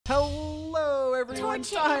everyone,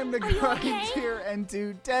 time to grind here, and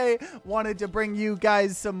today wanted to bring you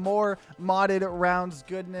guys some more modded rounds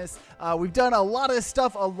goodness. We've done a lot of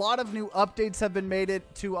stuff, a lot of new updates have been made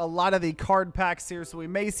it to a lot of the card packs here, so we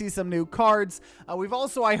may see some new cards. We've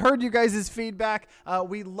also, I heard you guys' feedback,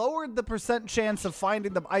 we lowered the percent chance of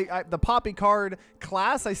finding the Poppy card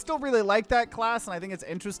class. I still really like that class, and I think it's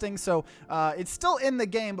interesting, so it's still in the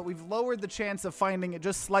game, but we've lowered the chance of finding it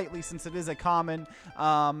just slightly since it is a common,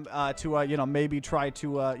 to you know, maybe try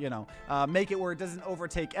to you know, make it where it doesn't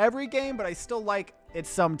overtake every game, but I still like it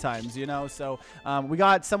sometimes, you know. So we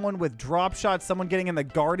got someone with drop shots, someone getting in the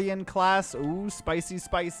Guardian class. Ooh, spicy,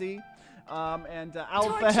 spicy. And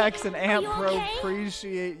Alpha Hex and Amp Pro,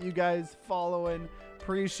 appreciate you guys following.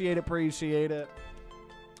 Appreciate it, appreciate it.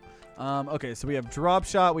 Okay, so we have drop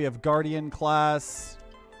shot, we have Guardian class,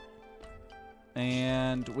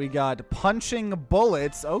 and we got punching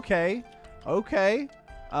bullets. Okay, okay.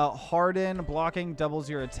 Harden, blocking doubles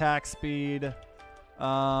your attack speed.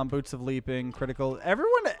 Boots of leaping, critical.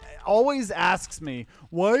 Everyone always asks me,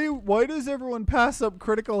 why does everyone pass up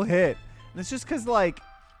critical hit? And it's just because, like,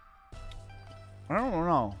 I don't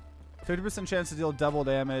know. 50% chance to deal double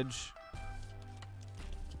damage.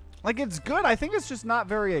 Like, it's good. I think it's just not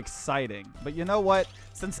very exciting. But you know what?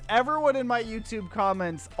 Since everyone in my YouTube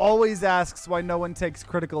comments always asks why no one takes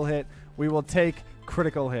critical hit, we will take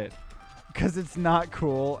critical hit. Because it's not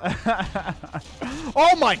cool.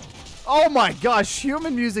 Oh my gosh,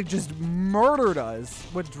 human music just murdered us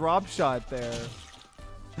with drop shot there.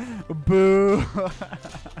 Boo.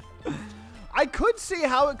 I could see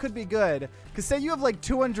how it could be good. Because say you have like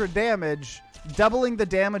 200 damage, doubling the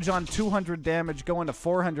damage on 200 damage going to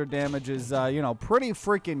 400 damage is, you know, pretty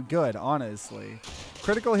freaking good, honestly.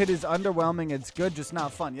 Critical hit is underwhelming. It's good, just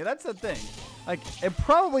not fun. Yeah, that's the thing. Like, it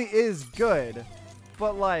probably is good,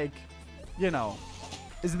 but like, you know,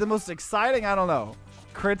 is it the most exciting? I don't know.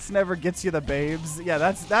 Crits never gets you the babes. Yeah,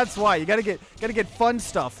 that's why you gotta get fun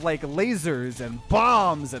stuff like lasers and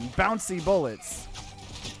bombs and bouncy bullets.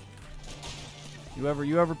 You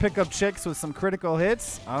ever pick up chicks with some critical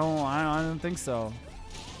hits? I don't think so.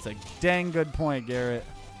 It's a dang good point, Garrett.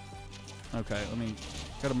 Okay,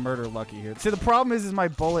 gotta murder Lucky here. See, the problem is my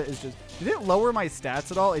bullet is just, did it lower my stats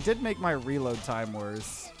at all? It did make my reload time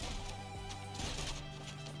worse.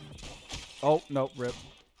 Oh, nope, rip.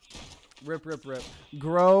 Rip, rip, rip.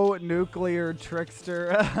 Grow, nuclear,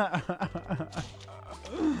 trickster.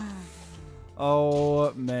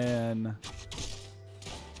 Oh, man.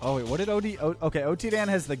 Oh, wait, what did OD? Okay, OT Dan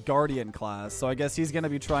has the Guardian class, so I guess he's going to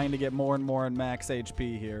be trying to get more and more in max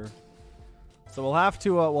HP here. So we'll have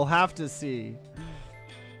to see.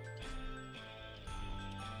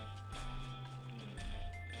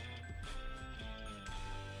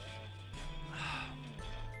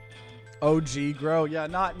 OG grow. Yeah,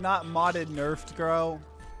 not modded nerfed grow.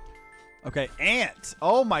 Okay, ant.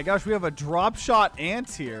 Oh my gosh, we have a drop shot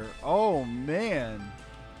ant here. Oh man.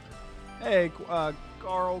 Hey,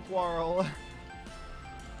 Quarrel.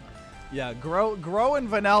 Yeah, grow in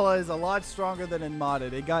vanilla is a lot stronger than in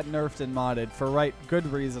modded. It got nerfed in modded for good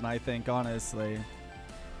reason, I think, honestly.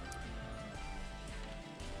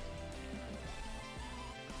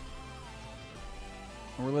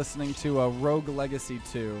 We're listening to Rogue Legacy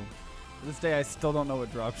 2. To this day, I still don't know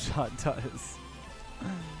what drop shot does.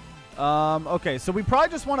 Okay, so we probably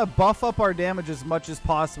just want to buff up our damage as much as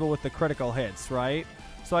possible with the critical hits, right?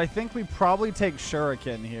 So I think we probably take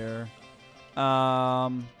Shuriken here.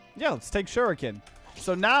 Yeah, let's take Shuriken.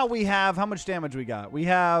 So now we have, how much damage we got? We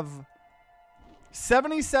have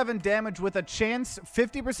 77 damage with a chance,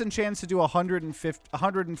 50% chance to do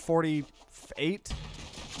 148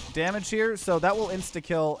 damage here, so that will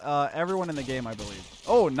insta-kill everyone in the game, I believe.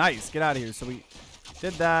 Oh, nice. Get out of here. So we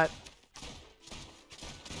did that.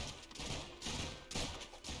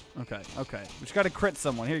 Okay, okay. We just got to crit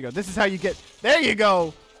someone. Here you go. This is how you get... There you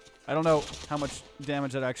go! I don't know how much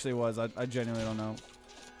damage that actually was. I genuinely don't know.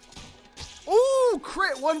 Ooh,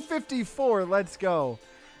 crit 154. Let's go.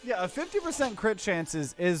 Yeah, a 50% crit chance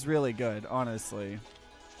is really good, honestly.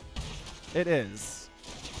 It is.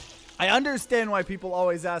 I understand why people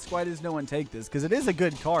always ask, why does no one take this? Because it is a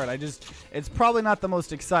good card. It's probably not the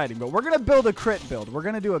most exciting, but we're going to build a crit build. We're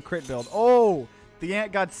going to do a crit build. Oh, the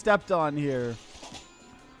ant got stepped on here.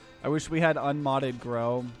 I wish we had unmodded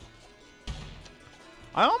grow.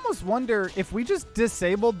 I almost wonder if we just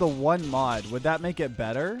disabled the one mod, would that make it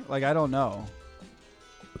better? Like, I don't know.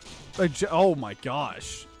 Like, oh my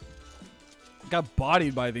gosh. Got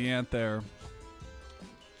bodied by the ant there.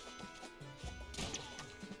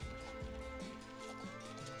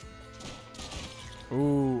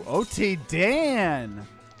 Ooh, OT Dan.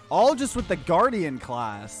 All just with the Guardian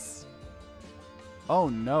class. Oh,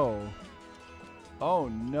 no. Oh,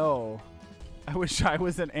 no. I wish I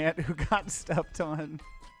was an ant who got stepped on.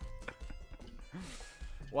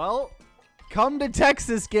 Well, come to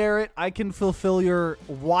Texas, Garrett. I can fulfill your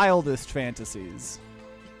wildest fantasies.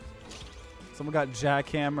 Someone got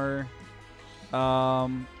jackhammer.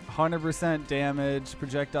 100% damage.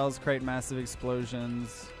 Projectiles create massive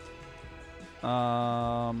explosions.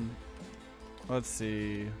 Let's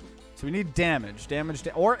see. So we need damage.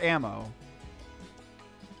 Or ammo.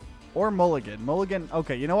 Or mulligan. Mulligan.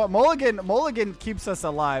 Okay, you know what? Mulligan keeps us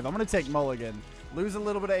alive. I'm going to take mulligan. Lose a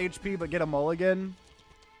little bit of HP, but get a mulligan.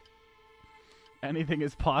 Anything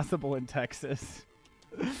is possible in Texas.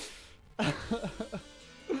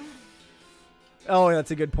 Oh, that's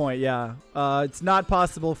a good point. Yeah. It's not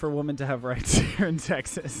possible for women to have rights here in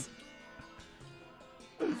Texas.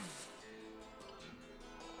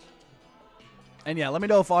 And yeah, let me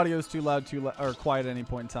know if audio is too loud, or quiet at any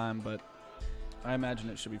point in time, but I imagine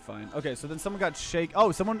it should be fine. Okay, so then someone got shake.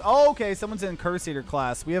 Oh, someone. Oh, okay. Someone's in Curse Eater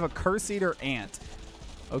class. We have a Curse Eater ant.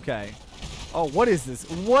 Okay. Oh, what is this?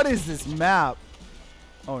 What is this map?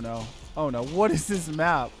 Oh, no. Oh, no. What is this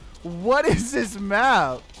map? What is this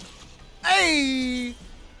map? Hey!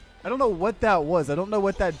 I don't know what that was. I don't know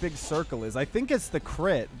what that big circle is. I think it's the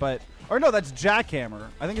crit, but... Or no, that's jackhammer.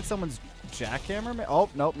 I think it's someone's jackhammer. Oh,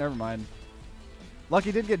 nope. Never mind.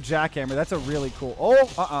 Lucky did get jackhammer. That's a really cool...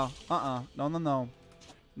 Oh, No, no, no.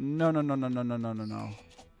 No, no, no, no, no, no, no, no, no.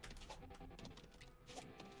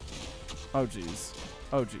 Oh, jeez.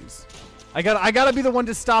 Oh, jeez. I gotta be the one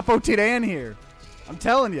to stop OTDan here. I'm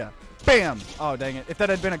telling you. Bam! Oh, dang it. If that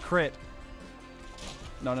had been a crit.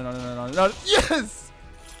 No, no, no, no, no, no. Yes!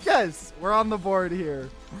 Yes! We're on the board here.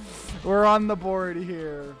 We're on the board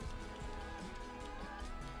here.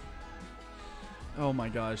 Oh, my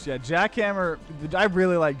gosh. Yeah, jackhammer. I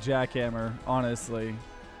really like jackhammer, honestly.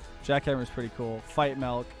 Jackhammer's pretty cool. Fight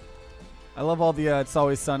Milk. I love all the It's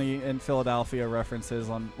Always Sunny in Philadelphia references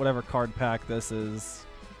on whatever card pack this is.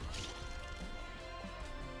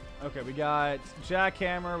 Okay, we got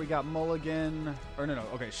jackhammer, we got mulligan, or no,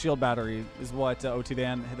 okay, shield battery is what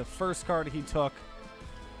OTDan, the first card he took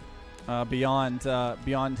beyond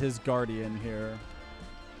his guardian here.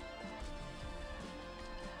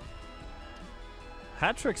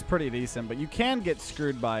 Hat Trick's pretty decent, but you can get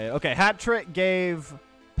screwed by it. Okay, Hat Trick gave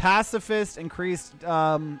Pacifist increased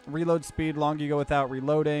reload speed, longer you go without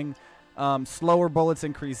reloading. Slower bullets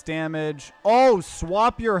increase damage. Oh,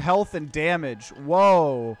 swap your health and damage.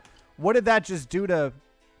 Whoa. What did that just do to...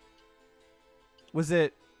 Was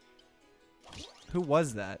it... Who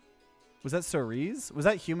was that? Was that Cerise? Was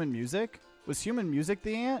that Human Music? Was Human Music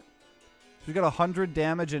the ant? So we got 100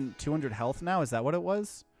 damage and 200 health now? Is that what it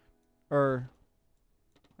was? Or...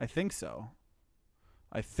 I think so.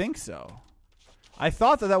 I think so. I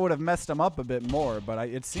thought that would have messed him up a bit more, but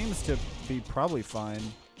it seems to be probably fine.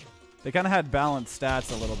 They kind of had balanced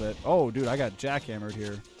stats a little bit. Oh, dude, I got jackhammered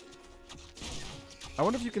here. I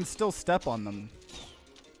wonder if you can still step on them.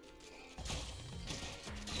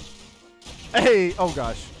 Hey! Oh,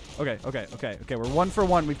 gosh. Okay, okay, okay, okay. We're 1 for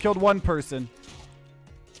 1. We've killed one person.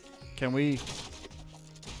 Can we...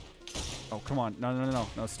 Oh, come on. No, no, no, no.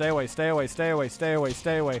 No, stay away, stay away, stay away, stay away,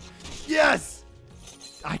 stay away. Yes!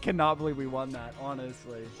 I cannot believe we won that,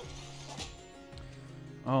 honestly.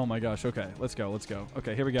 Oh, my gosh. Okay, let's go, let's go.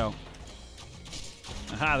 Okay, here we go.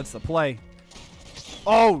 Aha, that's the play.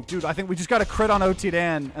 Oh, dude, I think we just got a crit on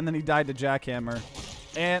OTDan, and then he died to jackhammer.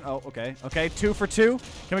 And, oh, okay. Okay, 2 for 2.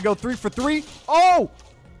 Can we go 3 for 3? Oh!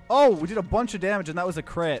 Oh, we did a bunch of damage, and that was a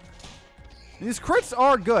crit. These crits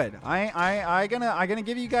are good. I gonna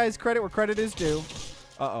give you guys credit where credit is due.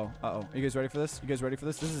 Uh-oh, uh-oh. Are you guys ready for this? You guys ready for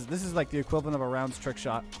this? This is like the equivalent of a round's trick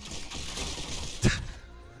shot.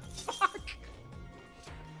 Fuck.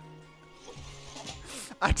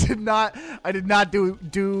 I did not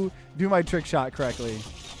do my trick shot correctly.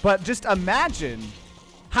 But just imagine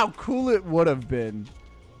how cool it would have been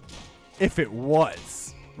if it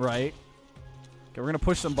was, right? Okay, we're gonna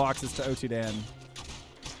push some boxes to OTDan.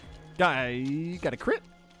 Guy got a crit.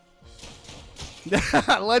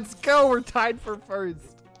 Let's go. We're tied for first.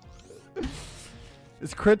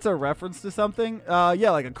 Is crits a reference to something? Yeah,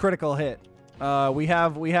 like a critical hit. We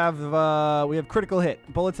have critical hit.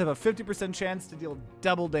 Bullets have a 50% chance to deal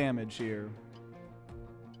double damage here.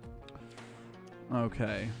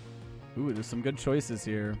 Okay. Ooh, there's some good choices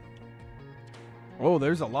here. Oh,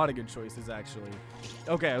 there's a lot of good choices, actually.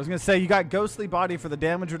 Okay, I was going to say, you got Ghostly Body for the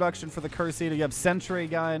damage reduction for the Curse Eater. You have Sentry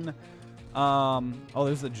Gun. Oh,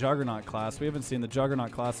 there's the Juggernaut class. We haven't seen the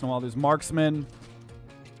Juggernaut class in a while. There's Marksman.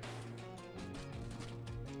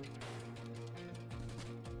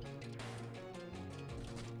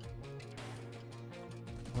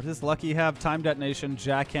 What does Lucky have? Time detonation,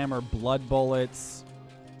 jackhammer, blood bullets.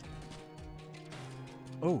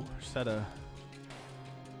 Oh, just had a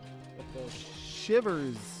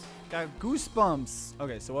shivers. Got goosebumps.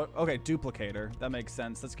 Okay, so what? Okay, duplicator. That makes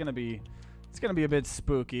sense. That's gonna be. It's gonna be a bit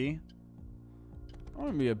spooky. I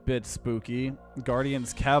want to be a bit spooky.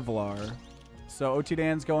 Guardian's Kevlar. So OT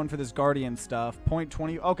Dan's going for this Guardian stuff.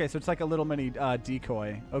 0.20. Okay, so it's like a little mini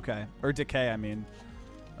decoy. Okay, or decay. I mean.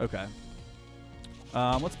 Okay.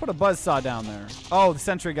 Let's put a buzzsaw down there. Oh, the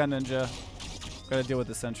Sentry Gun Ninja. Gotta deal with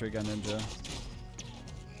the Sentry Gun Ninja.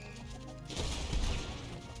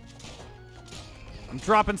 I'm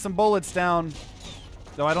dropping some bullets down.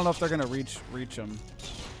 Though I don't know if they're gonna reach them.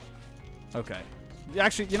 Okay.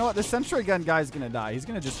 Actually, you know what? The Sentry Gun guy's gonna die. He's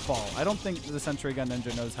gonna just fall. I don't think the Sentry Gun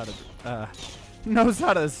Ninja knows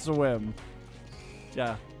how to swim.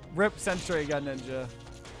 Yeah. Rip Sentry Gun Ninja.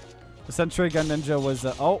 The Sentry Gun Ninja was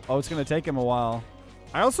oh, it's gonna take him a while.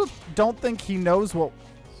 I also don't think he knows what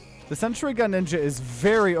the Sentry Gun Ninja is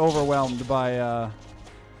very overwhelmed by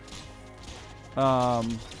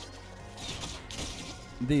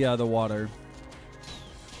the water.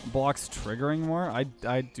 Blocks triggering more? I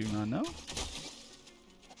do not know.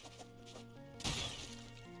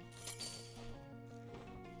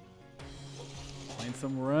 Playing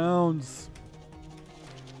some rounds.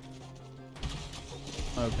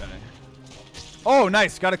 Okay. Oh,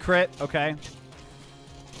 nice. Got a crit. Okay.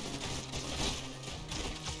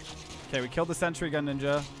 Okay, we killed the Sentry Gun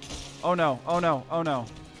Ninja. Oh no. Oh no. Oh no.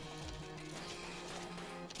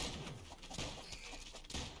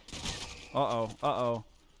 Uh-oh. Uh-oh.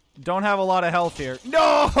 Don't have a lot of health here.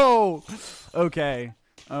 No! Okay.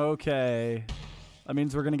 Okay. That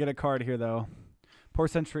means we're going to get a card here, though. Poor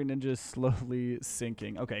Sentry Ninja is slowly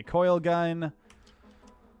sinking. Okay, Coil Gun.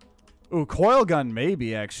 Ooh, Coil Gun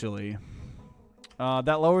maybe, actually.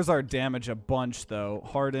 That lowers our damage a bunch, though.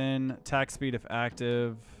 Harden. Attack speed if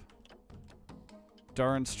active.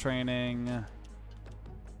 Endurance training.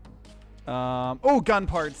 Oh, gun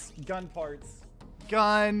parts. Gun parts.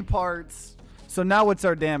 Gun parts. So now what's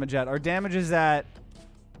our damage at? Our damage is at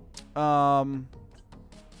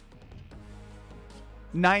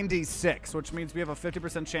 96, which means we have a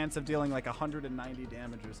 50% chance of dealing like 190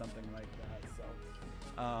 damage or something like that.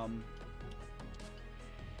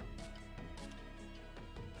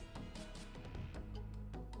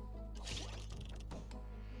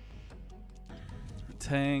 So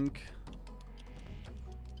tank.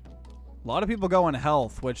 A lot of people go in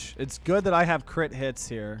health, which it's good that I have crit hits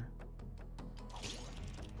here.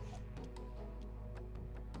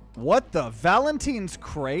 What the? Valentine's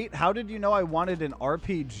Crate? How did you know I wanted an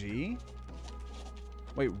RPG?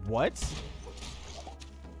 Wait, what?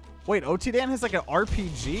 Wait, OT Dan has like an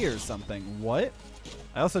RPG or something. What?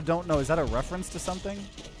 I also don't know. Is that a reference to something?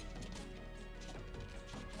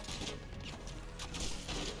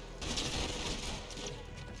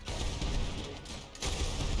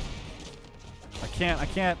 I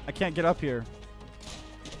can't get up here.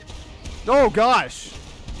 Oh gosh.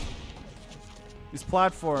 These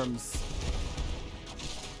platforms.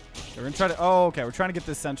 Okay, we're gonna try to. Oh, okay. We're trying to get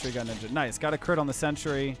this Sentry Gun Ninja. Nice. Got a crit on the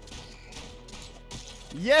Sentry.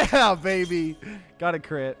 Yeah, baby. Got a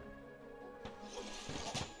crit.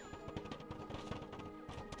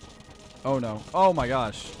 Oh no. Oh my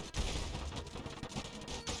gosh.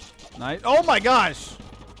 Nice. Oh my gosh.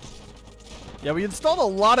 Yeah, we installed a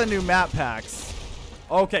lot of new map packs.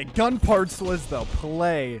 Okay, gun parts was the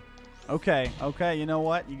play. Okay, okay, you know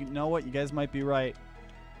what? You know what? You guys might be right.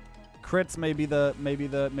 Crits may be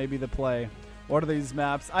the play. What are these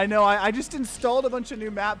maps? I know, I just installed a bunch of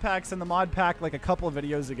new map packs in the mod pack like a couple of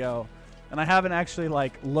videos ago. And I haven't actually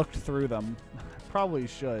like looked through them. Probably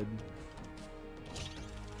should.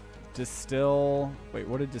 Distill. Wait,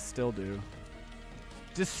 what did Distill do?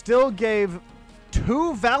 Distill gave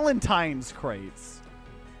 2 Valentine's crates.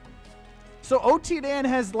 So OT Dan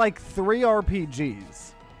has like 3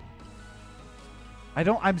 RPGs.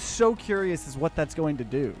 I'm so curious as what that's going to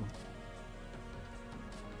do.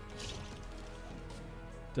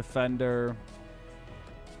 Defender.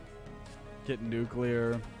 Get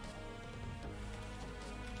nuclear.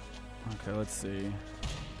 Okay, let's see.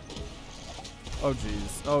 Oh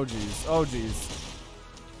geez. Oh geez. Oh geez.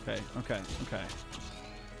 Okay, okay, okay.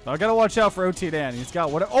 I gotta watch out for OT Dan. He's got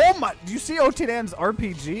what? Oh my! Do you see OT Dan's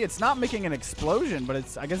RPG? It's not making an explosion, but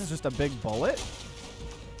I guess it's just a big bullet.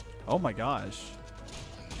 Oh my gosh!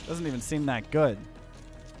 Doesn't even seem that good.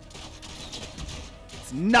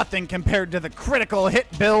 It's nothing compared to the critical hit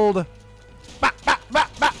build. Bah, bah, bah,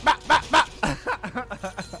 bah, bah, bah, bah.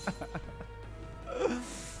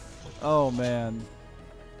 Oh man.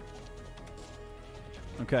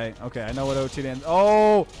 Okay, okay. I know what OT Dan.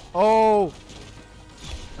 Oh, oh,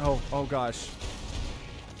 oh gosh.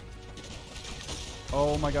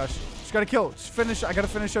 Oh my gosh. Just gotta kill. Just finish. I gotta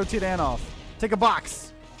finish OT Dan off. Take a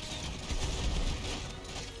box.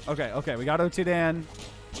 Okay, okay. We got OT Dan.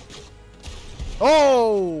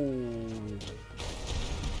 Oh.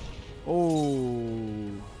 Oh.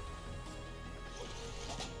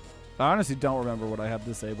 I honestly don't remember what I have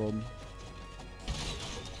disabled.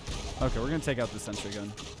 Okay, we're gonna take out the sentry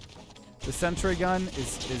gun. The sentry gun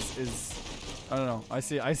is I don't know. I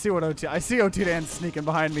see what I see OT Dan sneaking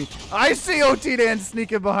behind me. I see OT Dan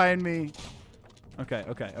sneaking behind me. Okay,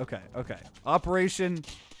 okay, okay, okay. Operation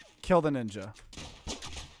kill the ninja.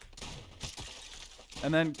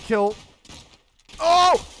 And then kill.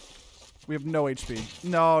 Oh! We have no HP.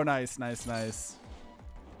 No, nice, nice, nice.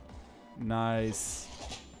 Nice.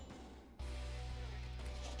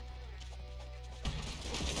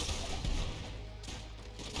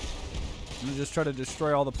 I'm gonna just try to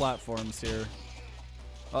destroy all the platforms here.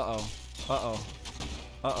 Uh-oh. Uh-oh.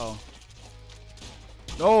 Uh-oh.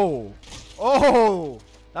 Oh! Oh!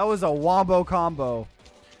 That was a wombo combo.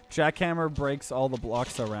 Jackhammer breaks all the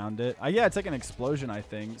blocks around it. Yeah, it's like an explosion, I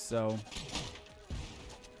think, so...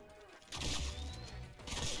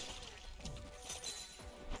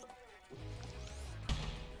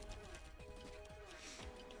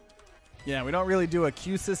 Yeah, we don't really do a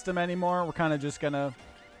queue system anymore. We're kind of just gonna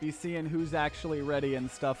be seeing who's actually ready and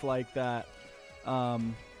stuff like that.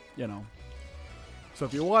 You know. So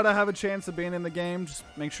if you want to have a chance of being in the game, just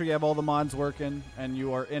make sure you have all the mods working and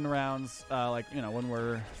you are in rounds, like, you know, when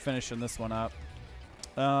we're finishing this one up.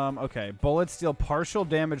 Okay. Bullets deal partial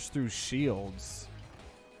damage through shields.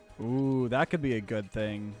 Ooh, that could be a good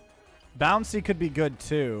thing. Bouncy could be good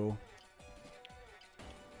too.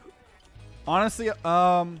 Honestly,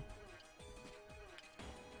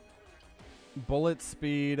 bullet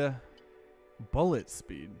speed. Bullet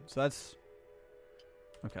speed. So that's...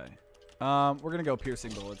 Okay. We're going to go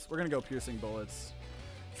piercing bullets. We're going to go piercing bullets.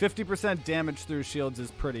 50% damage through shields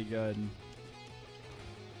is pretty good.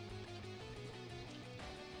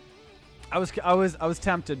 I was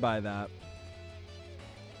tempted by that.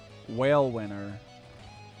 Whale winner.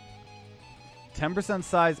 10%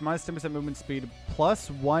 size, minus 10% movement speed,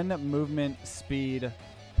 plus 1 movement speed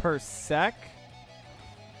per sec.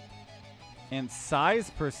 And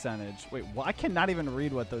size percentage. Wait, well, I cannot even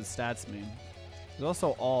read what those stats mean. There's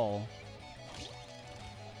also all.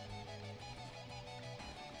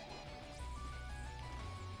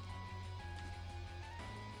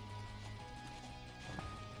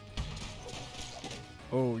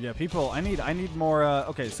 Oh yeah, people. I need more.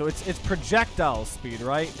 Okay, so it's projectile speed,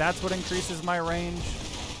 right? That's what increases my range.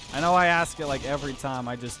 I know I ask it like every time.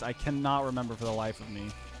 I cannot remember for the life of me.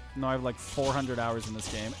 No, I have like 400 hours in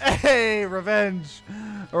this game. Hey, revenge,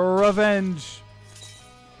 revenge.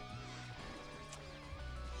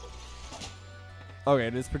 Okay,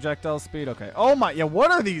 it is projectile speed. Okay. Oh my, yeah.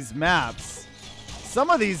 What are these maps? Some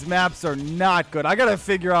of these maps are not good. I gotta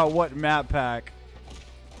figure out what map pack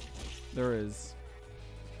there is.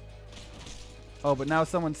 Oh, but now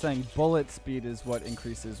someone's saying bullet speed is what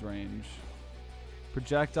increases range.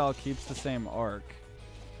 Projectile keeps the same arc.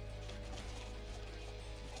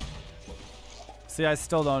 See, I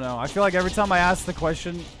still don't know. I feel like every time I ask the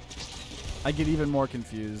question, I get even more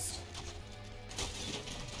confused.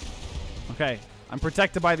 Okay, I'm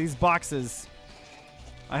protected by these boxes.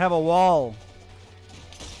 I have a wall.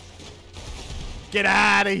 Get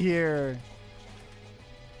out of here.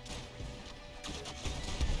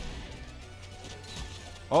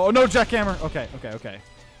 Oh, no, jackhammer. Okay, okay, okay.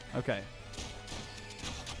 Okay.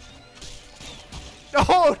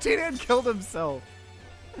 Oh, T-Dan killed himself.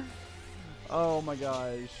 Oh my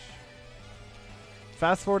gosh.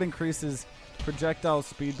 Fast forward increases projectile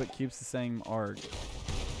speed but keeps the same arc.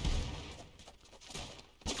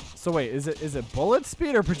 So wait, is it bullet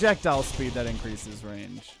speed or projectile speed that increases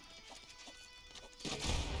range?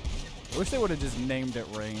 I wish they would have just named it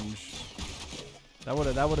range. That would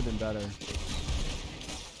have been better.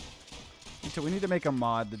 So we need to make a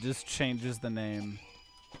mod that just changes the name.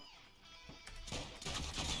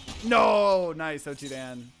 No, nice, OT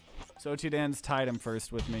Dan. So OT Dan's tied him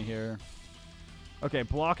first with me here. Okay,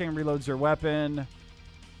 blocking reloads your weapon.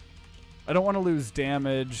 I don't want to lose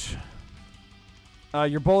damage.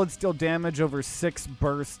 Your bullets deal damage over 6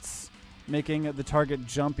 bursts, making the target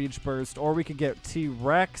jump each burst. Or we could get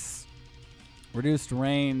T-Rex. Reduced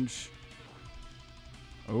range.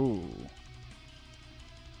 Ooh.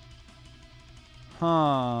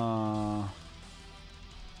 Huh.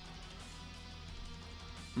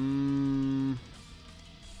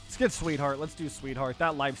 Let's get Sweetheart. Let's do Sweetheart.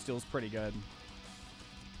 That lifesteal's pretty good.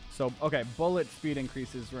 So, okay, bullet speed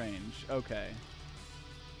increases range. Okay.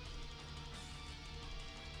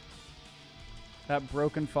 That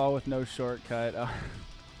broken fall with no shortcut.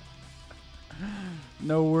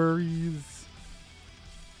 No worries.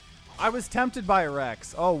 I was tempted by a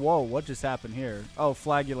Rex. Oh, whoa, what just happened here? Oh,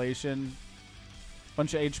 flagellation.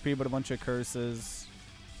 Bunch of HP, but a bunch of curses.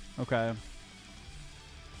 Okay.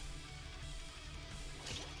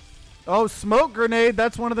 Oh, smoke grenade.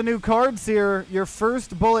 That's one of the new cards here. Your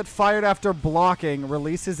first bullet fired after blocking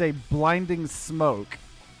releases a blinding smoke.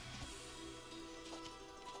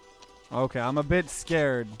 Okay, I'm a bit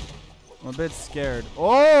scared. I'm a bit scared.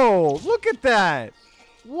 Oh, look at that.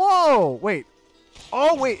 Whoa. Wait.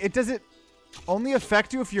 Oh, wait. It does it only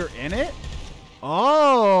affect you if you're in it?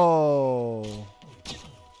 Oh.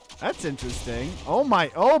 That's interesting. Oh,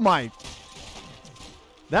 my. Oh, my.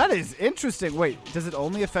 That is interesting. Wait, does it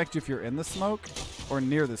only affect you if you're in the smoke or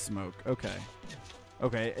near the smoke? Okay.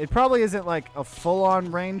 Okay. It probably isn't like a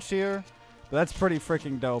full-on range here, but that's pretty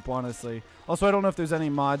freaking dope, honestly. Also, I don't know if there's any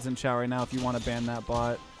mods in chat right now if you want to ban that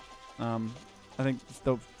bot. I think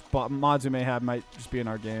the mods we may have might just be in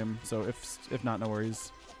our game, so if not, no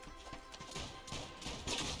worries.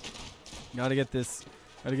 Gotta get this.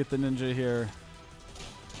 Gotta get the ninja here.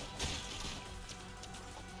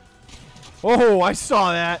 Oh, I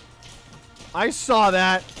saw that. I saw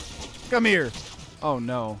that. Come here. Oh,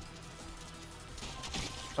 no.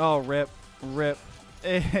 Oh, rip. Rip.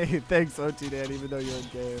 Hey, thanks, OT Dan, even though you're in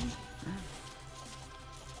game.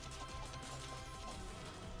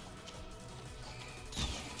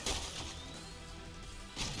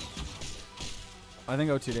 I think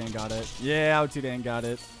OT Dan got it. Yeah, OT Dan got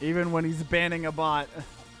it. Even when he's banning a bot.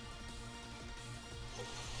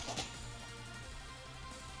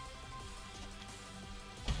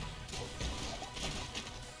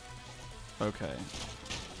 Okay.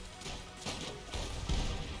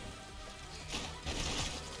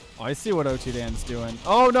 Oh, I see what OT Dan's doing.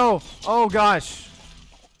 Oh, no. Oh, gosh.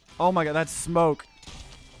 Oh, my God. That's smoke.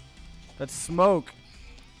 That's smoke.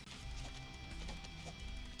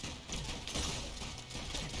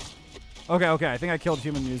 Okay, okay. I think I killed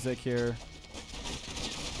human music here.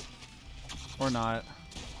 Or not.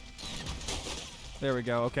 There we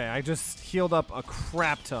go. Okay, I just healed up a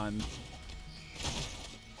crap ton.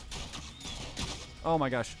 Oh my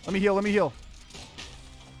gosh. Let me heal, let me heal.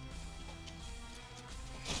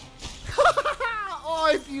 Oh,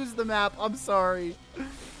 I fused the map. I'm sorry.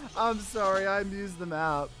 I'm sorry. I fused the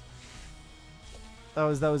map. That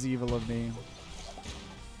was evil of me.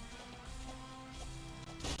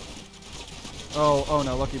 Oh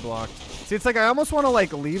no, lucky blocked. See, it's like I almost want to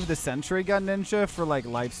like leave the sentry gun ninja for like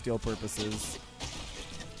lifesteal purposes.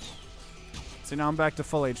 See, now I'm back to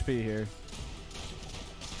full HP here.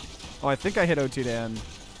 Oh, I think I hit OT Dan.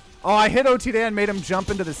 Oh, I hit OT Dan, made him jump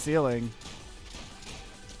into the ceiling.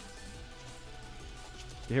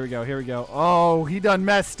 Here we go, here we go. Oh, he done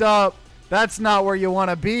messed up. That's not where you want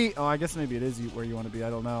to be. Oh, I guess maybe it is where you want to be. I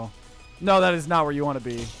don't know. No, that is not where you want to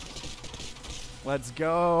be. Let's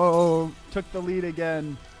go. Took the lead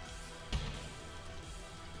again.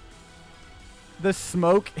 The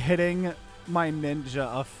smoke hitting my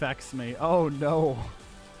ninja affects me. Oh, no.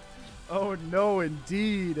 Oh, no,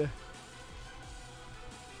 indeed.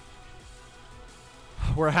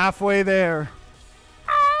 We're halfway there.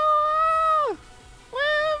 Ah,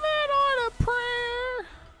 living on a prayer.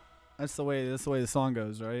 That's the way the song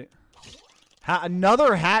goes, right?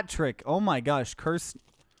 Another hat trick. Oh my gosh, curse.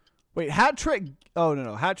 Wait, hat trick. Oh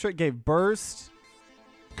no, hat trick gave burst,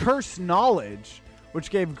 curse knowledge, which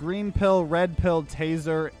gave green pill, red pill,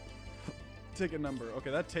 taser. Ticket number.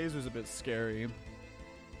 Okay, that taser's a bit scary.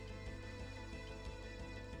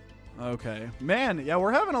 Okay, man, yeah,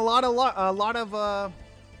 we're having a lot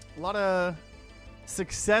of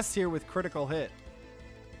success here with critical hit.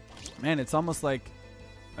 Man, it's almost like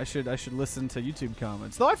I should listen to YouTube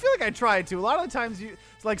comments. Though I feel like I try to. A lot of the times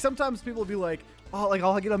it's like sometimes people will be like, oh, like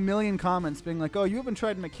I'll get a million comments being like, oh, you haven't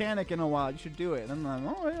tried mechanic in a while, you should do it. And I'm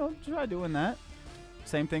like, oh, I'll try doing that.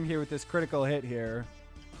 Same thing here with this critical hit here.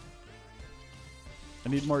 I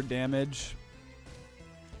need more damage.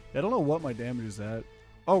 I don't know what my damage is at.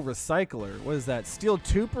 Oh, recycler. What is that? Steal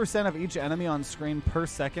 2% of each enemy on screen per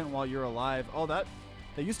second while you're alive. Oh, that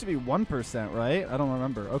used to be 1%, right? I don't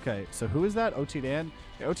remember. Okay, so who is that? OT Dan?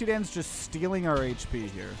 Okay, OT Dan's just stealing our HP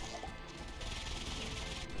here.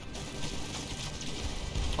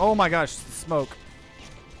 Oh my gosh, the smoke.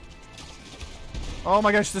 Oh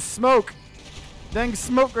my gosh, the smoke. Dang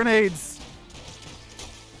smoke grenades.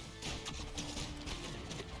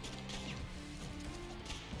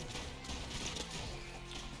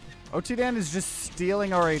 OT Dan is just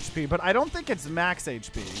stealing our HP, but I don't think it's max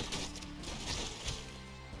HP.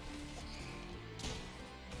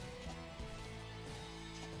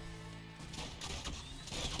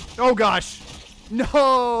 Oh gosh.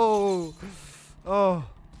 No. Oh.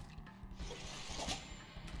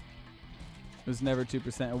 It was never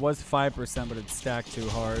 2%. It was 5%, but it stacked too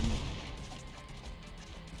hard.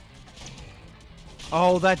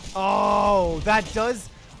 Oh, that does.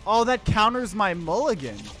 Oh, that counters my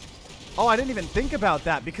mulligan. Oh, I didn't even think about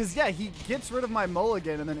that because, yeah, he gets rid of my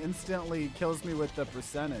mulligan and then instantly kills me with the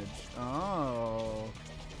percentage. Oh.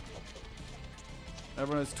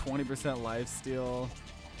 Everyone has 20% lifesteal.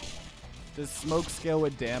 Does smoke scale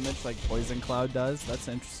with damage like Poison Cloud does? That's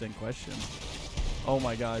an interesting question. Oh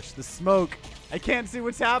my gosh, the smoke. I can't see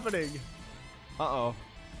what's happening. Uh-oh.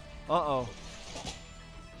 Uh-oh.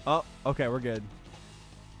 Oh, okay, we're good.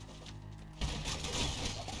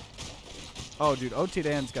 Oh, dude, OT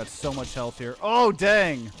Dan's got so much health here. Oh,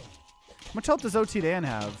 dang. How much health does OT Dan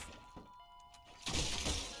have?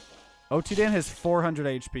 OT Dan has 400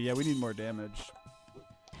 HP. Yeah, we need more damage.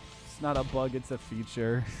 It's not a bug, it's a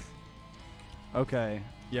feature. Okay.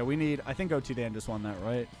 Yeah, we need... I think OT Dan just won that,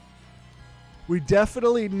 right? We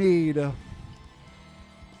definitely need...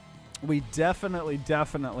 We definitely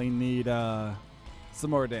need some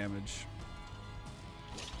more damage.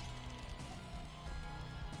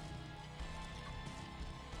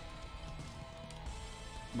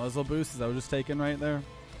 Muzzle boost, is that what just taken right there?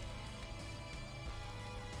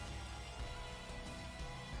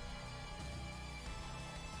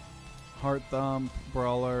 Heart thump,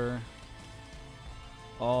 brawler,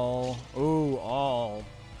 all. Ooh, all.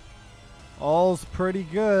 All's pretty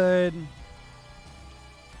good.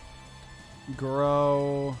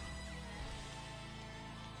 Grow.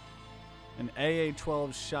 An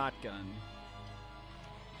AA-12 shotgun.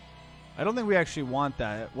 I don't think we actually want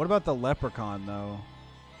that. What about the leprechaun though?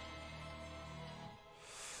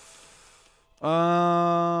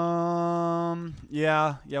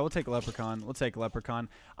 Yeah, we'll take leprechaun. We'll take leprechaun.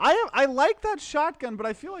 I like that shotgun, but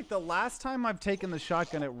I feel like the last time I've taken the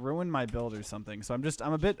shotgun, it ruined my build or something. So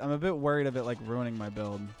I'm a bit worried of it like ruining my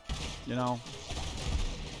build, you know.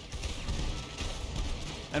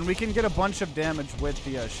 And we can get a bunch of damage with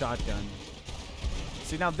the shotgun.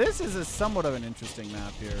 See, now this is somewhat of an interesting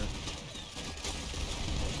map here.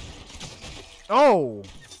 Oh,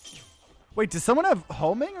 wait, does someone have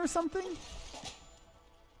homing or something?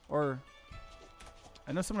 Or,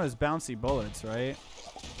 I know someone has bouncy bullets, right?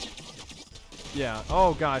 Yeah.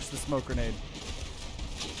 Oh gosh, the smoke grenade.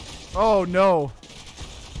 Oh no.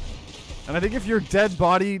 And I think if your dead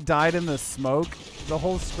body died in the smoke, the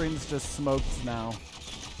whole screen's just smoked now.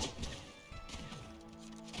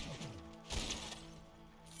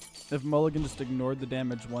 If Mulligan just ignored the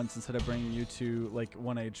damage once instead of bringing you to like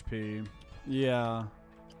 1 HP. Yeah.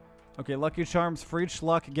 Okay, Lucky Charms for each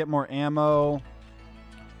luck, get more ammo.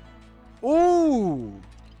 Ooh!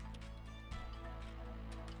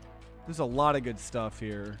 There's a lot of good stuff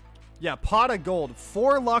here. Yeah, pot of gold.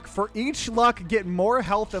 4 luck. For each luck, get more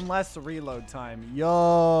health and less reload time.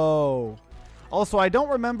 Yo! Also, I don't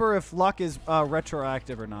remember if luck is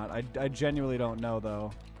retroactive or not. I genuinely don't know,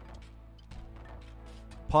 though.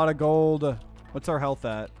 Pot of gold. What's our health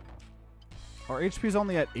at? Our HP's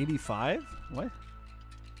only at 85? What?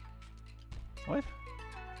 What?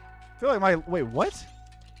 I feel like my... Wait, what?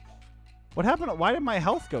 What happened? Why did my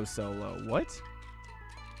health go so low? What?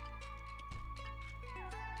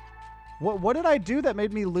 What did I do that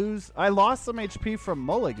made me lose? I lost some HP from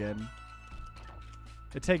Mulligan.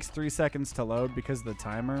 It takes 3 seconds to load because of the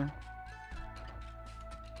timer.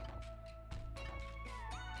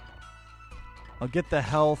 I'll get the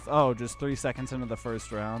health. Oh, just 3 seconds into the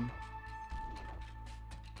first round.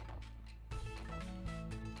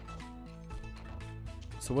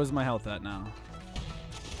 So where's my health at now?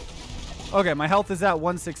 Okay, my health is at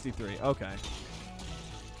 163. Okay.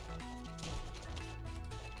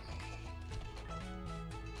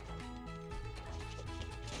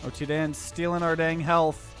 OT Dan stealing our dang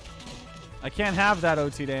health. I can't have that,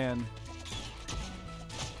 OT Dan.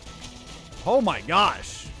 Oh my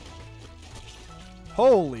gosh.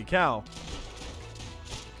 Holy cow.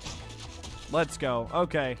 Let's go.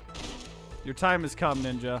 Okay. Your time has come,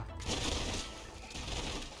 Ninja.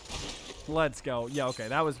 Let's go. Yeah, okay.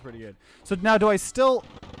 That was pretty good. So now do I still...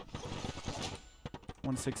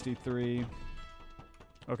 163.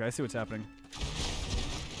 Okay, I see what's happening.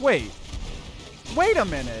 Wait. Wait a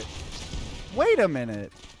minute. Wait a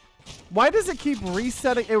minute. Why does it keep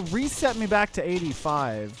resetting? It reset me back to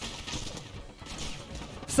 85.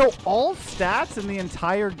 So all stats in the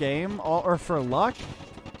entire game are for luck?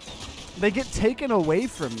 they get taken away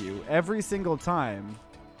from you every single time.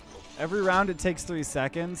 Every round it takes 3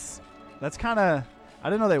 seconds. That's kind of... I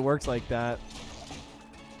didn't know they worked like that.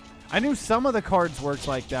 I knew some of the cards worked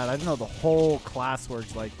like that. I didn't know the whole class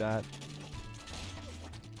works like that.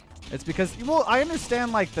 It's because... Well, I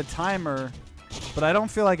understand, like, the timer, but I don't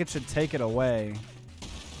feel like it should take it away.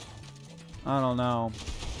 I don't know.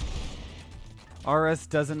 RS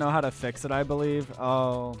doesn't know how to fix it, I believe.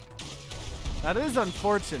 Oh. That is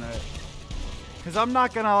unfortunate. Because I'm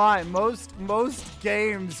not going to lie. Most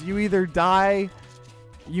games, you either die...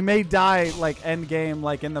 You may die, like, end game,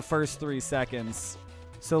 like, in the first 3 seconds.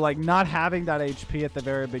 So, like, not having that HP at the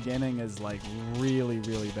very beginning is, like, really,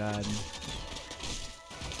 really bad.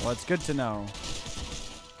 Well, it's good to know.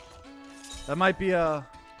 That might be a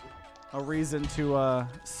reason to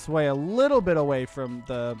sway a little bit away from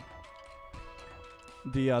the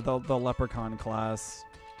leprechaun class.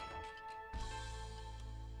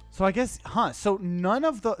 So I guess, so none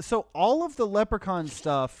of the, so all of the leprechaun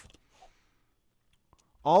stuff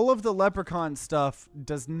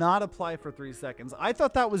does not apply for 3 seconds. I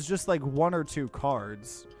thought that was just like 1 or 2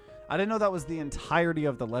 cards. I didn't know that was the entirety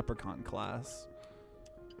of the leprechaun class.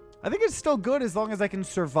 I think it's still good as long as I can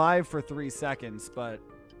survive for 3 seconds, but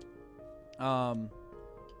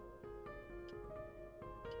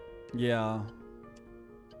yeah.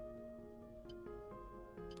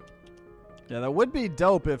 Yeah, that would be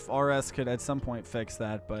dope if RS could at some point fix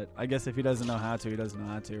that, but I guess if he doesn't know how to, he doesn't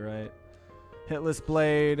know how to, right? Hitless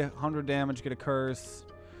blade, 100 damage, get a curse.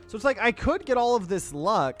 So it's like I could get all of this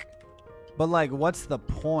luck, but like what's the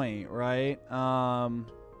point, right?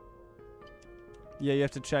 Yeah, you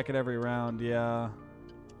have to check it every round, yeah.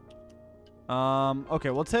 Okay,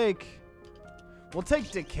 we'll take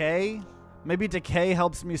Decay. Maybe Decay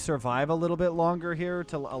helps me survive a little bit longer here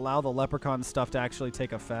to allow the leprechaun stuff to actually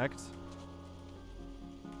take effect.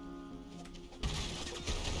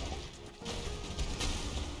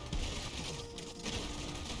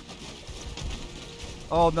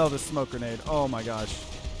 Oh no, the smoke grenade. Oh my gosh.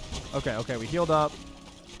 Okay, okay, we healed up.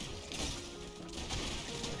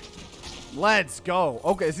 Let's go.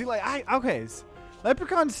 Okay, see, like, okay.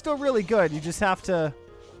 Leprechaun's still really good. You just have to...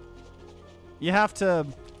 You have to...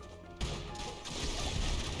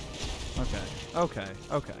 Okay, okay,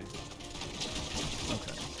 okay.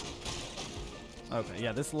 Okay. Okay,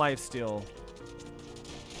 yeah, this lifesteal.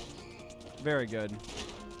 Very good.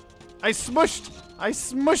 I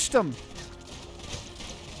smushed him!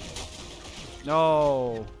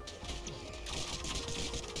 No.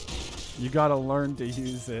 You gotta learn to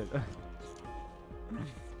use it.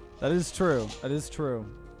 That is true. That is true.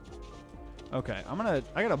 Okay,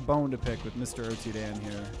 I got a bone to pick with Mr. Otidan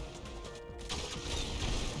here.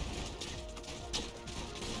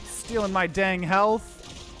 Stealing my dang health.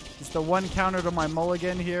 It's the one counter to my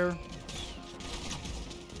mulligan here.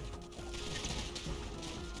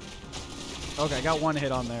 Okay, I got one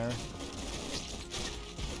hit on there.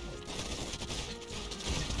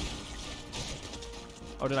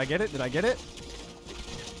 Oh, did I get it? Did I get it?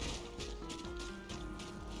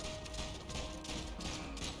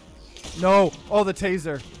 No. Oh, the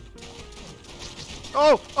taser.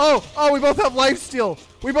 Oh, oh, oh, we both have lifesteal.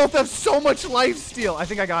 We both have so much lifesteal. I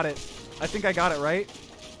think I got it. I think I got it, right?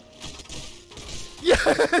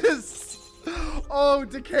 Yes! Oh,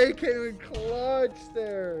 Decay came in clutch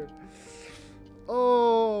there.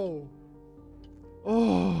 Oh.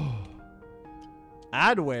 Oh.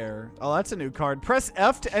 ADWARE. Oh, that's a new card. Press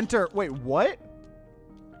F to enter... Wait, what?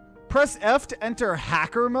 Press F to enter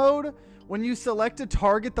hacker mode. When you select a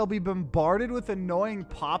target, they'll be bombarded with annoying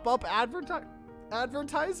pop-up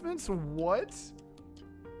advertisements. What?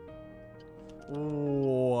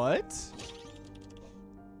 What?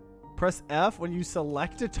 Press F. When you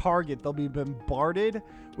select a target, they'll be bombarded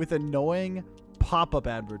with annoying pop-up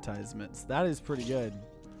advertisements. That is pretty good.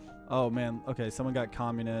 Oh, man. Okay, someone got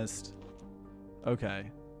communist. Okay.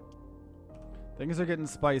 Things are getting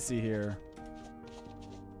spicy here.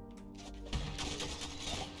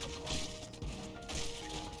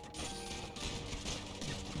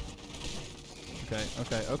 Okay,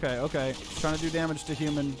 okay, okay, okay. Trying to do damage to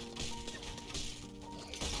human.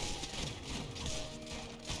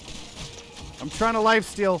 I'm trying to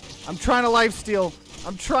lifesteal. I'm trying to lifesteal.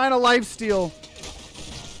 I'm trying to lifesteal.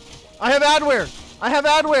 I have ADWARE. I have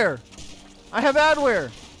ADWARE. I have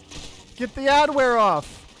ADWARE. Get the ADWARE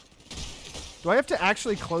off. Do I have to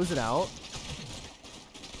actually close it out?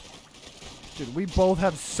 Dude, we both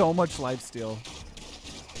have so much lifesteal.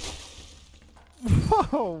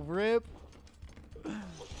 Whoa, rip.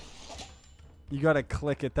 You gotta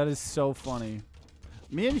click it. That is so funny.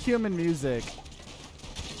 Me and human music.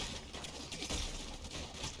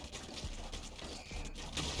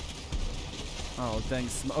 Oh,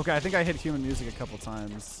 thanks. Okay, I think I hit human music a couple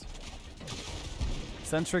times.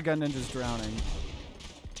 Sentry gun ninja's drowning.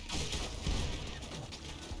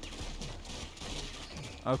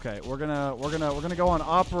 Okay, we're gonna go on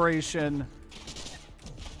Operation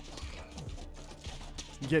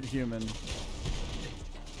Get Human.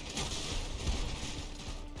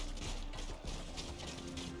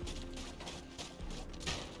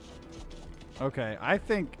 Okay, I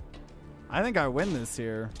think I win this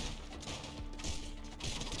here.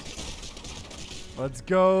 Let's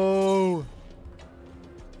go.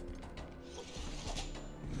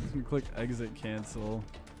 Click exit cancel.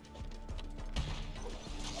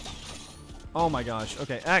 Oh my gosh.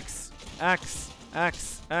 Okay, X, X,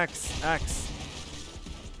 X, X, X.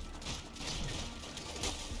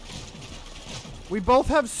 We both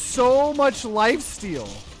have so much lifesteal.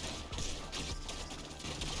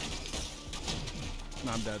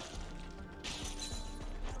 No, I'm dead.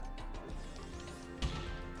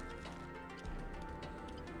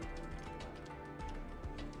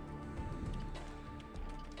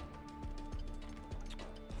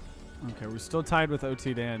 Okay, we're still tied with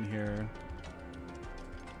OT Dan here.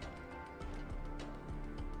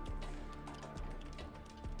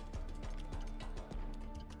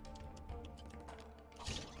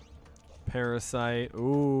 Parasite.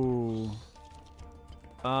 Ooh.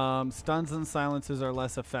 Stuns and silences are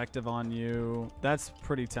less effective on you. That's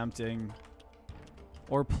pretty tempting.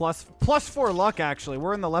 Or plus 4 luck, actually.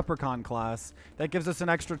 We're in the Leprechaun class. That gives us an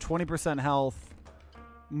extra 20% health.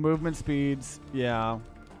 Movement speeds. Yeah.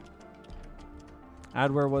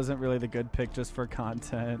 ADWARE wasn't really the good pick just for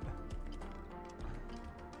content.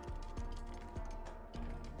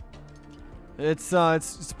 It's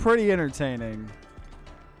pretty entertaining.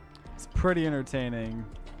 It's pretty entertaining.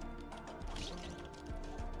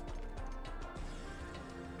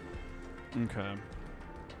 Okay.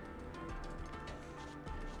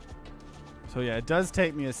 So yeah, it does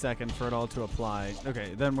take me a second for it all to apply.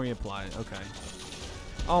 Okay, then we apply. Okay.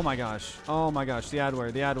 Oh my gosh. Oh my gosh. The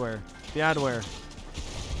ADWARE. The ADWARE. The ADWARE.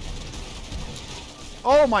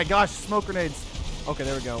 Oh my gosh. Smoke grenades. Okay,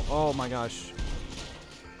 there we go. Oh my gosh.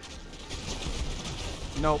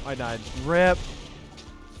 Nope, I died. RIP.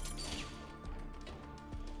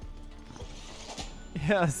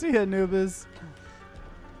 Yeah, see ya, Anubis.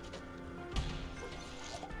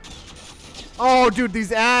 Oh, dude,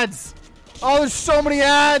 these ads. Oh, there's so many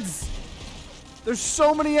ads. There's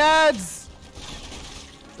so many ads.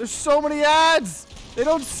 There's so many ads. They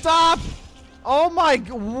don't stop. Oh my.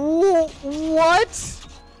 What?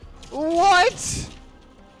 What?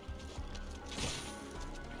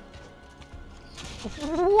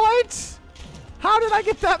 What? How did I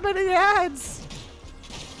get that many ads?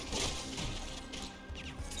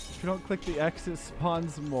 If you don't click the X, it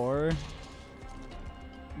spawns more.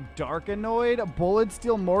 Darkanoid. Bullets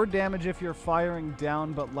deal more damage if you're firing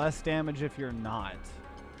down, but less damage if you're not.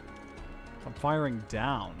 I'm firing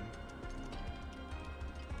down.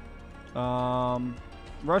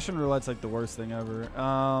 Russian roulette's like the worst thing ever.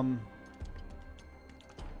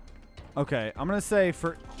 Okay, I'm gonna say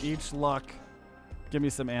for each luck, give me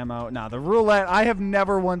some ammo. Nah, the roulette. I have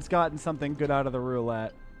never once gotten something good out of the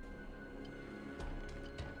roulette.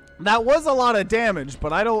 That was a lot of damage,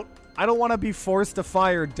 but I don't want to be forced to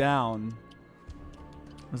fire down.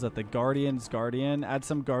 Was that the Guardian's Guardian? Add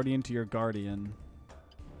some Guardian to your Guardian.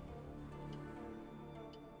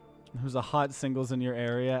 Who's a hot singles in your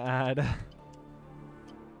area ad?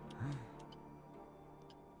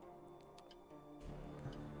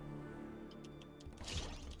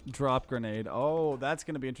 Drop grenade. Oh, that's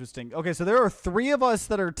going to be interesting. Okay, so there are 3 of us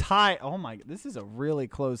that are tied. Oh my, this is a really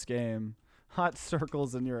close game. Hot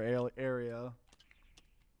circles in your area.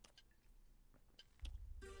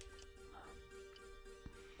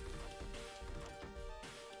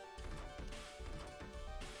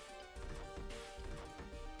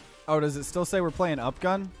 Oh, does it still say we're playing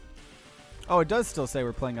Upgun? Oh, it does still say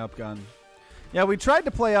we're playing Upgun. Yeah, we tried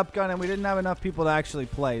to play Upgun and we didn't have enough people to actually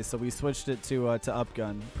play, so we switched it to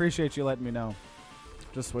Upgun. Appreciate you letting me know.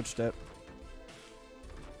 Just switched it.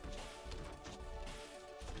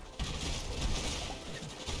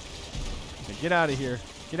 Okay, get out of here.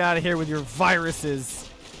 Get out of here with your viruses.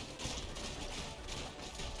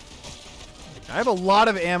 I have a lot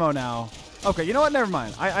of ammo now. Okay, you know what? Never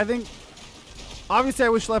mind. I think... Obviously, I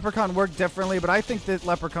wish Leprechaun worked differently, but I think that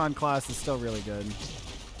Leprechaun class is still really good.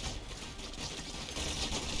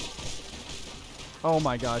 Oh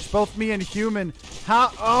my gosh. Both me and Human.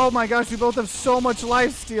 How? Oh my gosh, we both have so much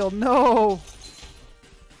lifesteal. No.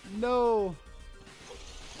 No.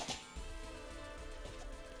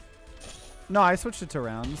 No, I switched it to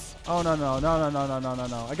rounds. Oh, no, no, no, no, no, no, no, no,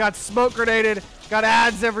 no. I got smoke grenaded. Got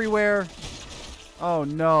ads everywhere. Oh,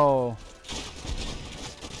 no.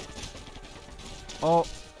 Oh.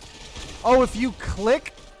 Oh, if you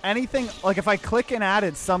click anything, like if I click an ad,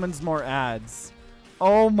 it summons more ads.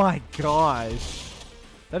 Oh, my gosh.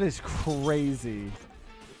 That is crazy.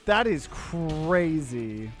 That is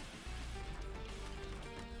crazy.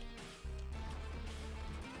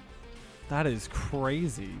 That is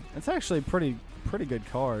crazy. It's actually a pretty good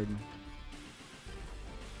card.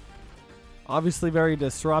 Obviously very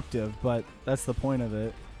disruptive, but that's the point of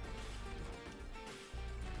it.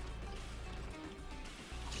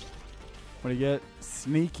 What do you get?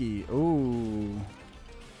 Sneaky. Ooh.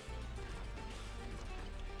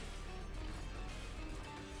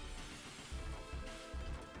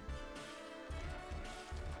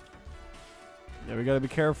 Yeah, we gotta be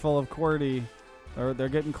careful of QWERTY. They're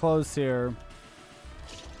getting close here.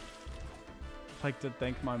 I'd like to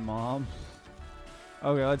thank my mom.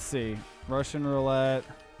 Okay, let's see. Russian roulette.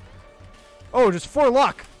 Oh, just 4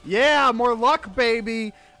 luck. Yeah, more luck,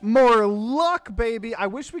 baby. More luck, baby. I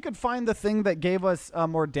wish we could find the thing that gave us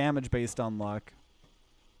more damage based on luck.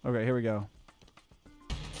 Okay, here we go.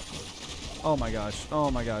 Oh my gosh.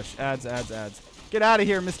 Oh my gosh. Ads, ads, ads. Get out of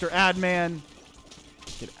here, Mr. Ad Man.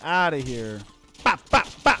 Get out of here. Bop, bop,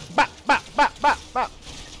 bop, bop, bop, bop, bop, bop.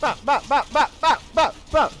 Bop, bop, bop, bop, bop, bop,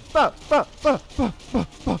 bop, bop, bop, bop,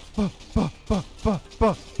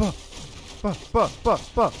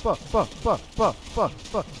 bop, bop, bop, bop, bop,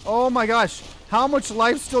 bop. Oh my gosh. How much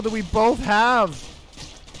life steal do we both have?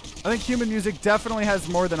 I think human music definitely has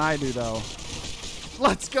more than I do, though.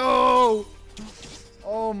 Let's go.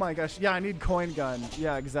 Oh my gosh. Yeah, I need coin gun.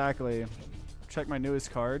 Yeah, exactly. Check my newest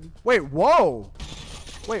card. Wait, whoa.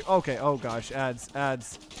 Wait, okay. Oh gosh, ads,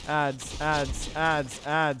 ads, ads, ads, ads,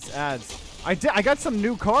 ads, ads. I got some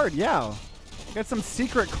new card, yeah. I got some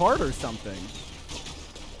secret card or something.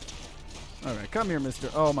 Alright, come here, mister.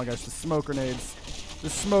 Oh my gosh, the smoke grenades. The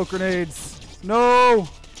smoke grenades. No!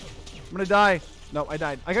 I'm gonna die. No, I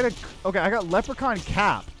died. I got Leprechaun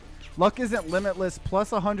Cap. Luck isn't limitless,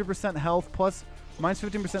 plus 100% health, plus minus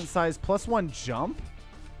 15% size, plus 1 jump?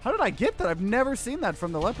 How did I get that? I've never seen that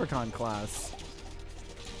from the Leprechaun class.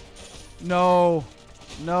 No.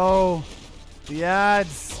 No. The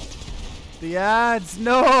ads. The ads.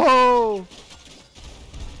 No.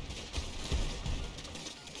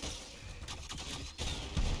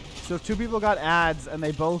 So if 2 people got ads and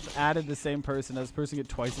they both added the same person, does this person get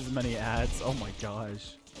twice as many ads? Oh my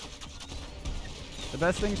gosh. The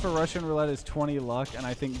best thing for Russian roulette is 20 luck and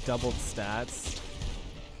I think doubled stats.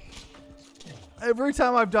 Every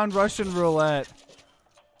time I've done Russian roulette,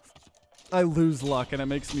 I lose luck, and it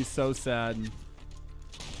makes me so sad.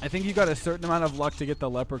 I think you got a certain amount of luck to get the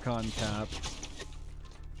Leprechaun Cap.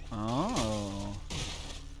 Oh.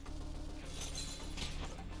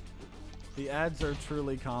 The ads are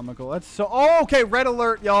truly comical. That's so... Oh, okay, red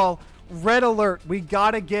alert, y'all. Red alert. We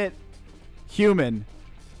gotta get human.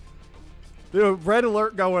 Dude, red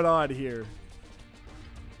alert going on here.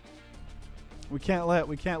 We can't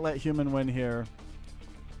let human win here.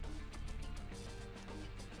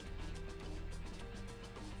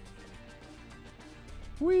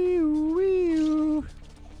 Wee.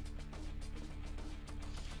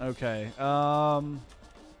 Okay.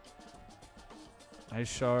 Ice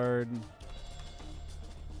shard.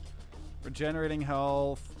 Regenerating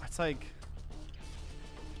health. It's like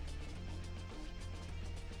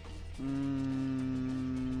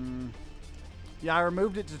yeah, I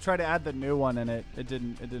removed it to try to add the new one and it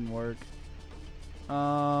didn't work.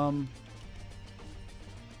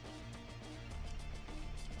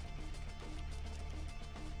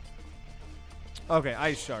 Okay,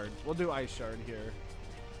 Ice Shard. We'll do Ice Shard here.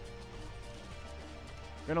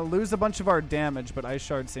 We're going to lose a bunch of our damage, but Ice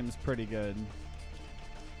Shard seems pretty good.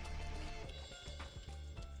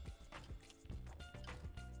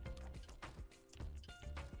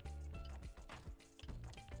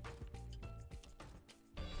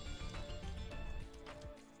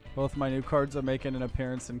 Both my new cards are making an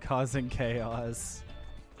appearance and causing chaos.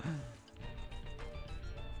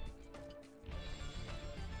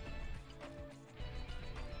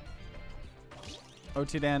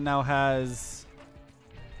 OTDan now has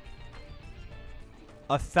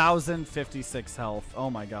 1,056 health. Oh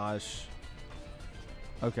my gosh.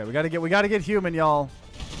 Okay, we gotta get human, y'all.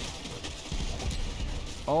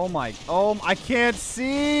 Oh, I can't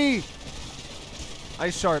see.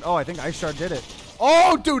 Ice Shard. Oh, I think Ice Shard did it.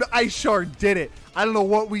 Oh, dude, Ice Shard did it. I don't know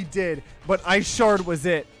what we did, but Ice Shard was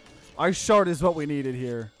it. Ice Shard is what we needed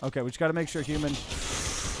here. Okay, we just gotta make sure human.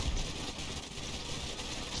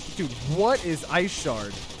 Dude, what is Ice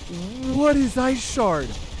Shard? What is Ice Shard?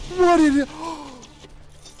 What is it?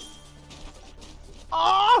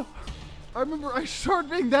 Ah! I remember Ice Shard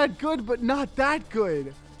being that good, but not that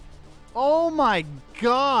good. Oh my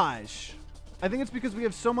gosh. I think it's because we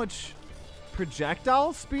have so much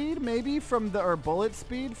projectile speed, maybe from the, or bullet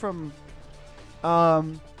speed from,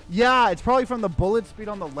 yeah, it's probably from the bullet speed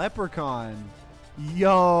on the Leprechaun.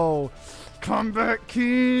 Yo, Combat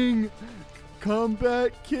King.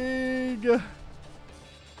 Combat King.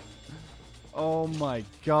 Oh my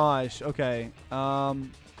gosh. Okay.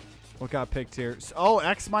 What got picked here? Oh,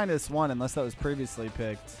 X-1, unless that was previously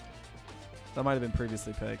picked. That might have been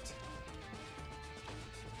previously picked.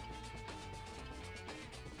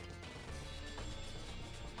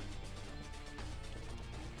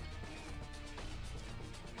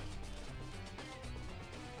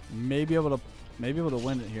 Maybe able to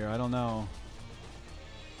win it here. I don't know.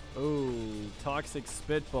 Ooh, toxic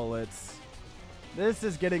spit bullets. This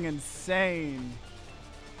is getting insane.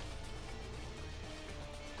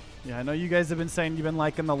 Yeah, I know you guys have been saying you've been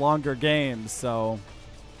liking the longer games, so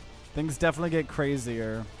things definitely get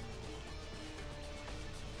crazier.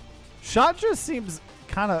 Shot just seems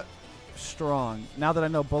kind of strong now that I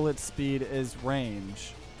know bullet speed is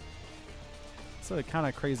range. It's a kind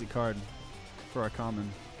of crazy card for a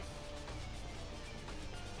common.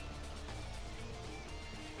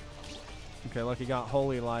 Okay, Lucky got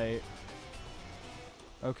Holy Light.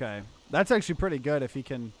 Okay. That's actually pretty good if he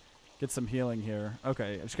can get some healing here.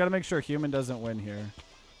 Okay, I just got to make sure human doesn't win here.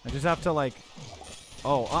 I just have to, like...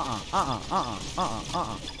 Oh,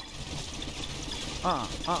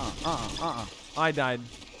 I died.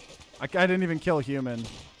 I didn't even kill human.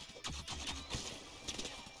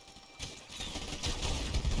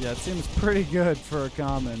 Yeah, it seems pretty good for a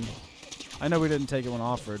common. I know we didn't take it when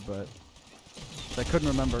offered, but... I couldn't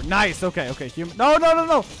remember. Nice. Okay. Okay. Human. No. No. No.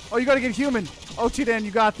 No. Oh, you gotta get human. Oh, Chidan,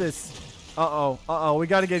 you got this. Uh oh. We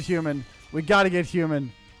gotta get human. We gotta get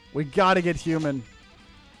human. We gotta get human.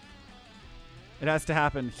 It has to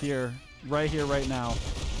happen here, right now.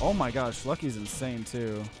 Oh my gosh, Lucky's insane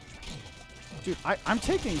too. Dude, I'm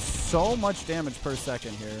taking so much damage per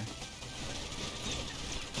second here.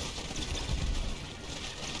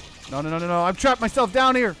 No. I've trapped myself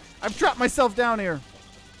down here.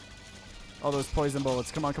 Oh, those poison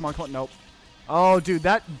bullets. Come on. Nope. Oh, dude,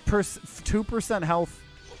 that 2% health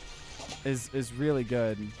is really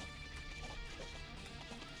good.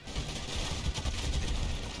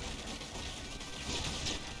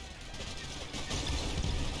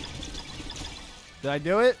 Did I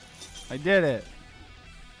do it? I did it.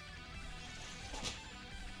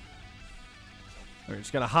 We're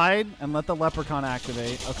just gotta hide and let the Leprechaun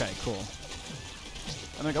activate. Okay, cool.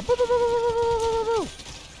 And I go. Boo, boo, boo, boo, boo, boo, boo.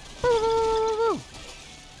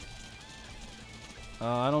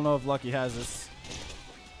 I don't know if Lucky has this.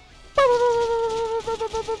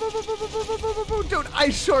 Dude,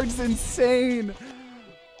 Ice Shard's insane.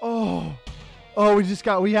 Oh,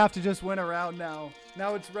 we have to just win a round now.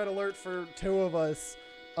 Now it's red alert for two of us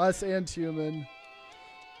and human.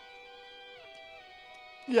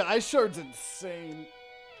 Yeah, Ice Shard's insane.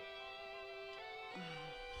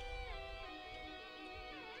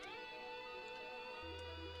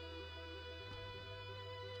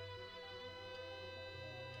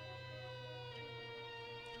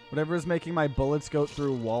 Whatever is making my bullets go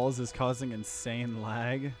through walls is causing insane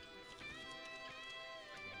lag.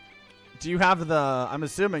 Do you have the... I'm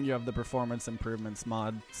assuming you have the performance improvements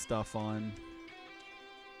mod stuff on.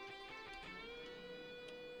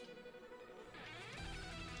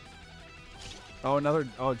 Oh, another...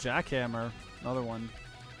 Oh, Jackhammer. Another one.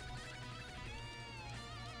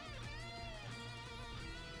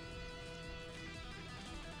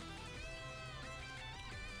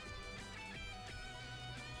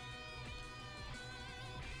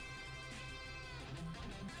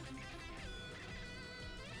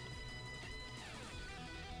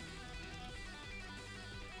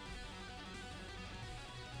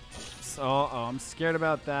 Oh, I'm scared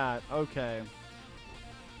about that. Okay.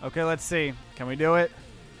 Okay, let's see. Can we do it?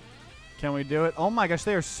 Can we do it? Oh my gosh,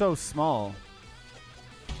 they are so small.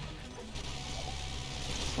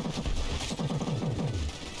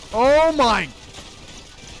 Oh my.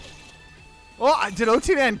 Oh, did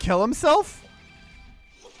OTN kill himself?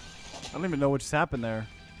 I don't even know what just happened there.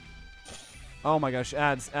 Oh my gosh,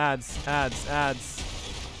 ads.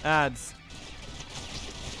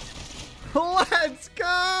 Let's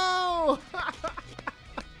go!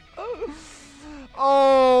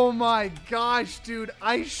 Oh my gosh, dude.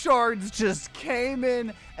 Ice Shards just came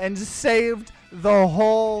in and saved the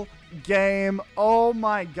whole game. Oh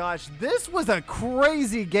my gosh, this was a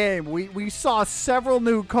crazy game. We saw several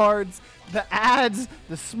new cards, the ads,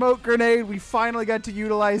 the smoke grenade. We finally got to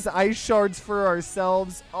utilize ice shards for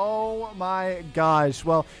ourselves. Oh my gosh.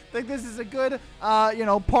 Well, I think this is a good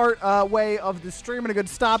way of the stream and a good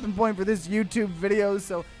stopping point for this YouTube video.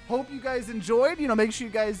 So hope you guys enjoyed. Make sure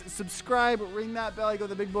you guys subscribe, ring that bell like what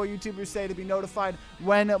the big boy YouTubers say, to be notified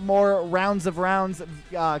when more rounds of rounds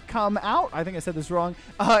come out. I think I said this wrong.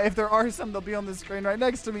 If there are some, they'll be on the screen right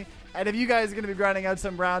next to me. And if you guys are going to be grinding out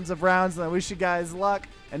some rounds of rounds, then I wish you guys luck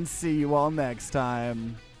and see you all next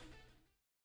time.